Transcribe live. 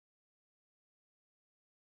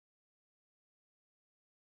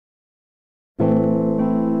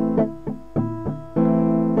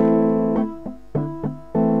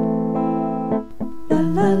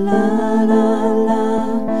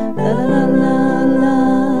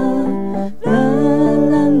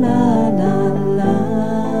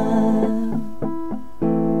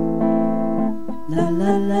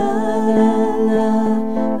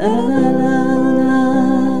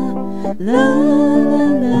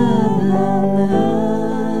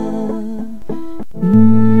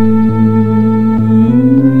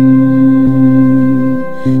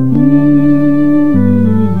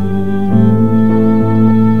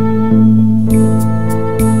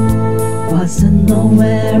Was a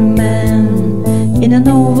nowhere man in a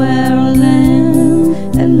nowhere land,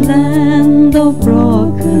 a land of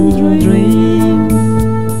broken dreams.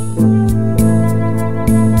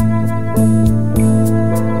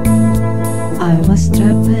 I was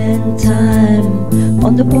trapped in time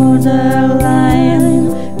on the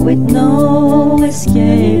borderline with no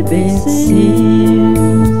escape, it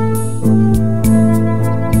seems.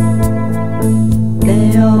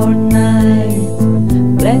 Day or night,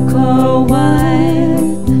 black or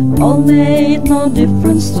white, all made no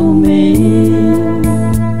difference to me.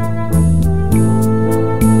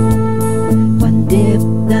 When deep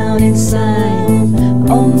down inside,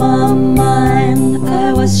 on my mind,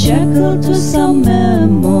 I was shackled to some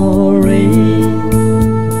memory.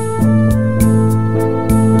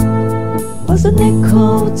 Was an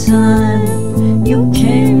echo time you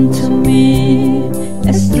came to me,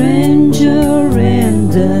 a stranger in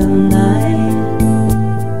the night.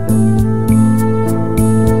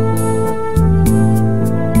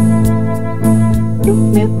 Took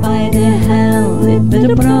me by the hand, lit me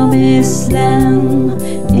the promised land.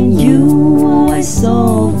 In you I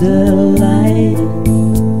saw the light.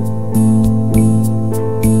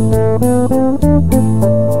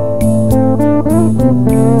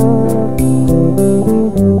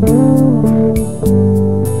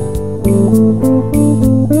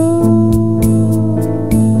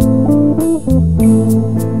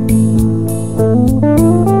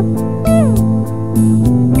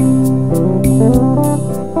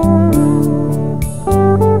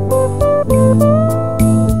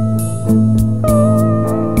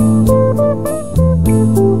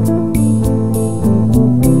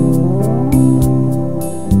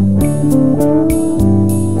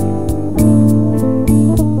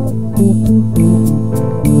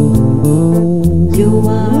 You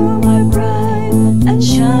are my bright and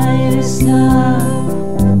shining star,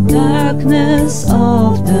 the darkness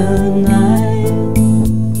of the night.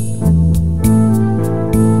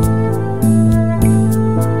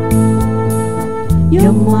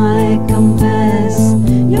 You're my compass,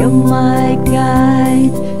 you're my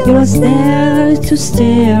guide. You was there to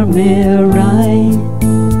steer me right.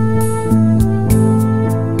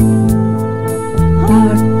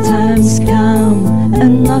 Hard times come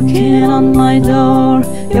and knocking on my door,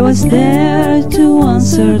 you was there to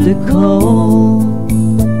answer the call.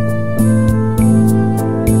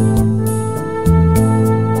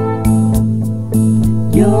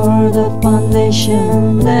 You're the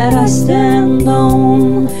foundation that I stand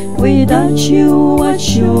on. Without you I'd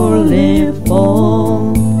surely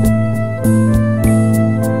fall.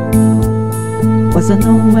 Was a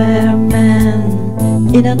nowhere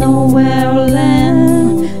man in a nowhere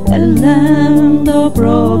land, a land of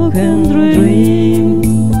broken dreams.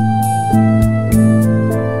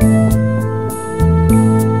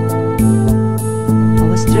 I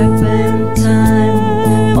was trapped in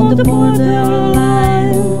time on the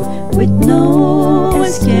borderline with no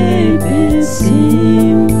escape, it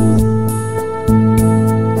seems.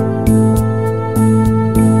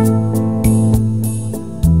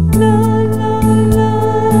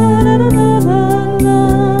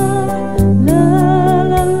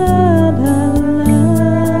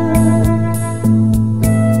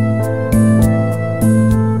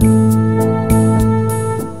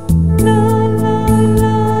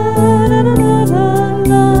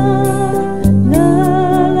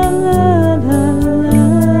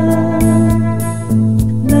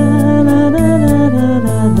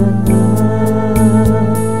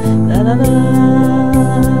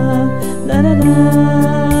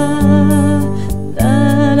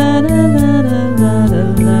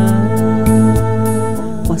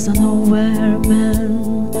 Was a nowhere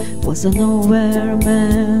man, was a nowhere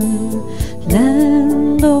man,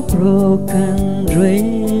 land of broken